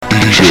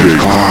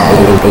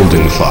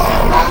Eldon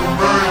Cloud.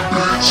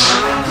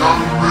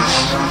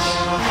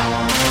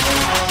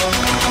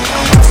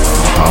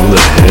 I'm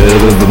the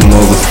head of the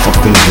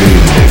motherfucking V,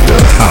 nigga.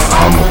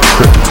 I'm a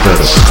crip,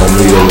 better call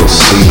me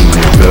LOC,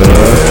 nigga.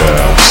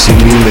 Yeah. See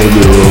me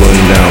maybe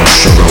rolling down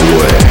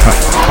Sugarway.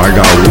 I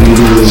got weed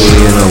with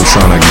me and I'm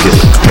tryna get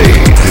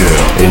paid.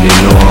 Yeah. And you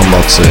know I'm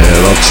about to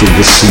head up to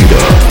the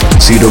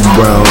Cedar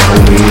Brown,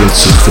 homie,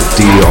 it's a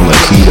 50 on the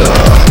heater.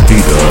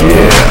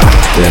 Yeah,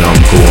 then I'm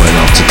going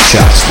out to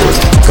Chatsworth.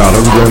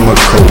 Gotta grab my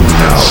coat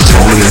now,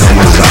 tell me how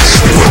much that's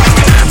worth.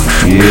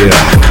 Yeah,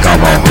 got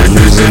my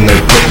homies in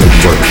there putting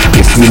work.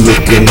 If you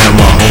looking at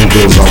my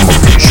homegirls, I'ma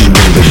put you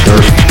in the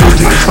dirt.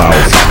 Eldon Cloud,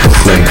 flop the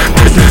flame.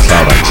 Eldon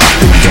Cloud, I clap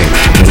the game.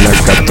 And I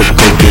got the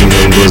cocaine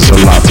and was a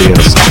lot there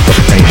to stop the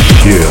pain.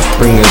 Yeah,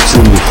 bring it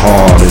too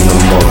hard in the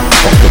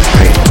motherfucking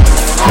paint.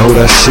 Know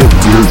that shit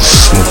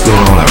loose, smoking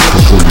on that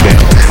purple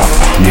dank.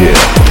 Yeah,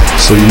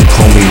 so you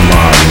call me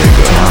my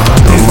nigga.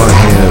 Got my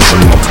hands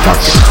in my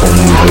pocket, call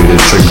me the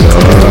trigger.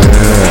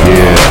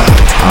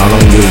 Yeah. I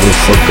don't give a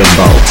fuck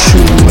about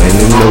you, and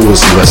you know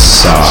it's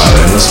west side,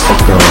 and let's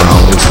fuck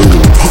around too.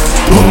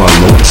 On my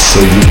loop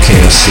so you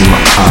can't see my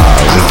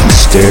eyes. If you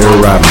stare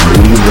at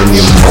me, then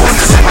you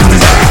motherfucking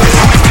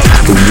die.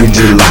 Could read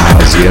your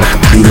lies, yeah,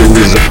 kilo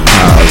is a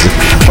prize. If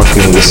you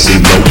fucking with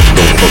C-Lo,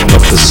 don't fuck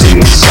up the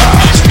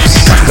suicide.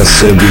 Like I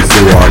said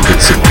before, I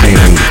get to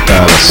pain and get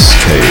that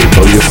escape.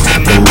 Though your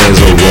fucking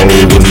razor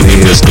roll with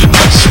me is the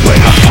best way.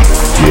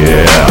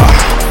 Yeah,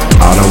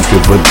 I don't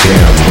give a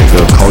damn,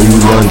 nigga. Call you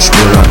lunch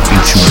when I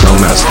eat you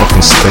dumbass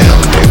fucking spam,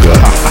 nigga.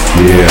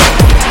 Yeah,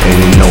 and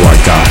you know I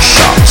got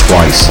shot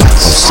twice. I'm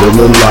still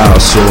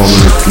alive, so I'm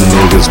making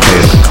niggas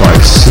pay the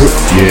price.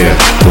 Yeah,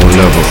 don't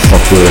ever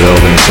fuck with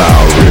Eldon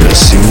Cloud. Yeah,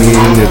 see me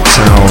in the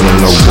town and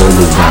I roll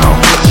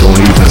around. Don't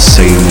even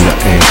say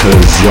nothing,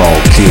 cause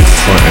y'all keep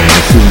frontin'.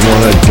 If you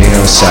want a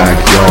damn sack,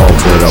 y'all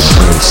better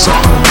bring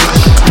something.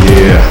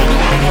 Yeah,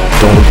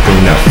 don't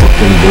bring that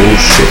fucking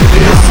bullshit.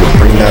 If you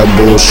bring that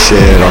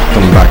bullshit, I'll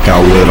come back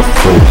out with a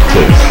full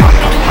clip.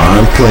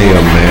 I ain't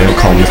playing, man,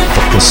 call me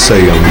fucking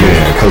Sayer,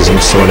 man. Cause I'm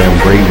so damn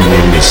great,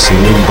 man, you see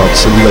me about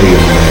to lay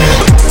a man.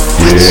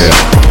 Yeah,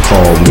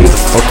 call me the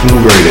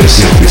fucking greatest.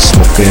 If you're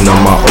smoking on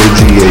my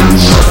OGA, you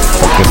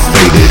motherfucking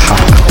faded.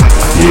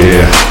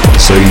 Yeah,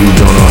 so you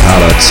don't know how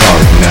to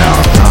talk now.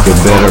 You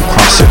better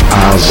cross your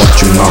eyes,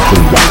 watch your mouth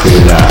and walk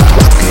it out.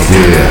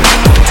 Yeah,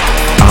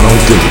 I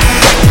don't give a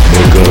fuck,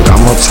 nigga. Got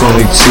my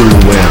 22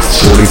 and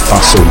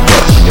 45 so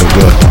duck,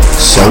 nigga.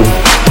 So,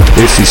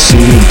 if you see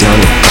me down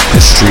the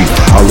fucking street,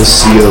 holla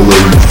CLA,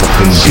 you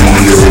fucking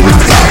deal with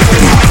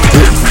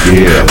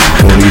yeah,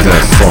 don't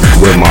even fuck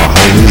with my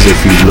homies.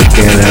 If you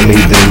looking at me,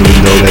 then you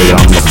know that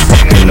I'm the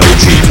fucking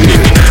OG.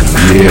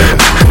 Yeah,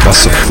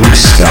 that's a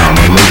freestyle.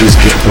 My niggas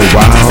getting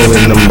wild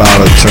and I'm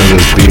about to turn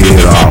this beat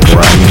off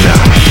right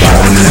now.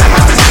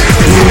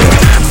 Yeah,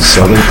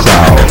 Southern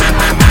Cloud,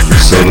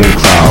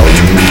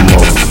 in the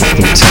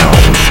motherfucking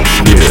town.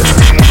 Yeah.